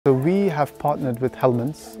So we have partnered with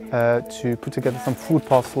Hellmann's to put together some food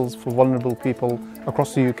parcels for vulnerable people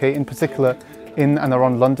across the UK, in particular in and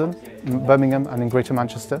around London, Birmingham and in Greater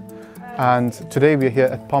Manchester. And today we're here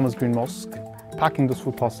at Palmers Green Mosque packing those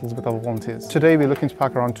food parcels with our volunteers. Today we're looking to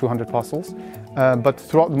pack around 200 parcels, but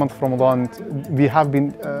throughout the month of Ramadan we have been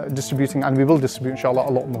distributing, and we will distribute inshallah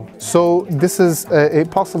a lot more. So this is a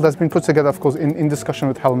parcel that's been put together, of course, in discussion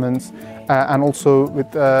with Hellmann's and also with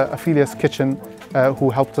Affilia's Kitchen, who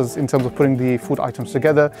helped us in terms of putting the food items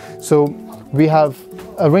together. So we have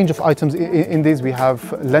a range of items in these. We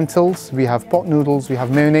have lentils, we have pot noodles, we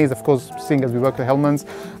have mayonnaise, of course, seeing as we work with Hellmann's.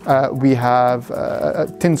 We have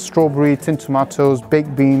tinned strawberry, tinned tomatoes,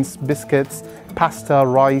 baked beans, biscuits, pasta,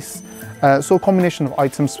 rice. So a combination of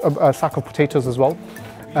items, a sack of potatoes as well.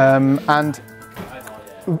 And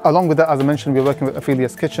along with that, as I mentioned, we're working with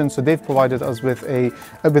Affilia's Kitchen, so they've provided us with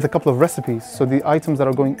a couple of recipes. So the items that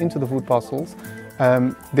are going into the food parcels,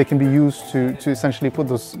 they can be used to essentially put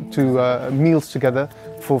those two meals together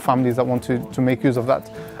for families that want to make use of that.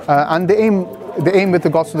 And the aim with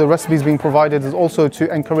regards to the recipes being provided is also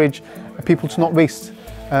to encourage people to not waste.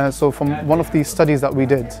 So from one of the studies that we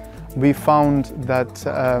did, we found that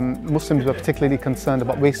Muslims were particularly concerned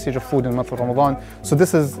about wastage of food in the month of Ramadan. So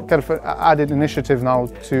this is kind of an added initiative now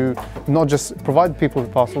to not just provide people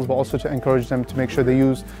with parcels, but also to encourage them to make sure they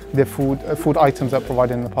use their food items that are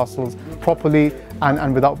provided in the parcels properly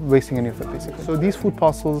and without wasting any of it, basically. So these food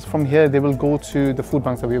parcels from here, they will go to the food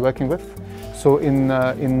banks that we're working with. So in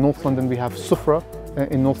North London, we have Sufra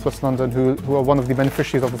in Northwest London, who are one of the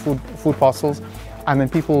beneficiaries of the food parcels. And then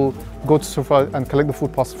people go to Sufra and collect the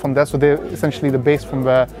food parcels from there. So they're essentially the base from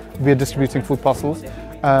where we're distributing food parcels.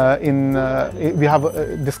 We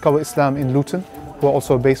have Discover Islam in Luton, who are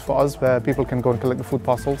also a base for us, where people can go and collect the food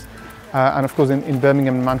parcels. And of course in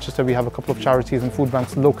Birmingham and Manchester, we have a couple of charities and food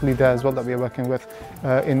banks locally there as well that we are working with.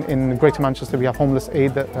 In Greater Manchester, we have Homeless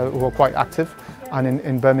Aid who are quite active. And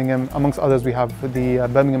in Birmingham, amongst others, we have the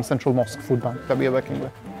Birmingham Central Mosque food bank that we are working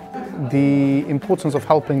with. The importance of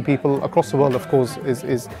helping people across the world, of course,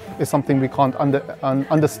 is something we can't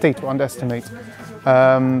understate or underestimate.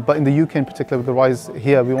 But in the UK in particular, with the rise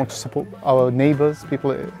here, we want to support our neighbours,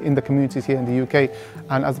 people in the communities here in the UK.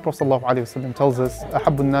 And as the Prophet ﷺ tells us,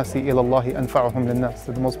 أَحَبُّ النَّاسِ إِلَى اللَّهِ أَنْفَعُهُمْ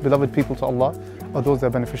لِلنَّاسِ. The most beloved people to Allah are those that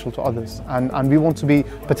are beneficial to others. And we want to be,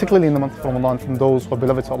 particularly in the month of Ramadan, from those who are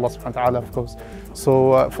beloved to Allah subhanahu wa ta'ala, of course.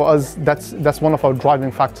 So for us, that's one of our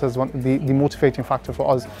driving factors, the motivating factor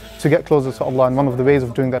for us to get closer to Allah. And one of the ways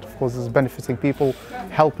of doing that, of course, is benefiting people,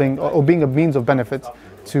 helping or being a means of benefit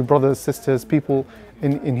to brothers, sisters, people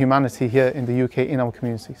in humanity here in the UK, in our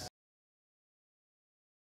communities.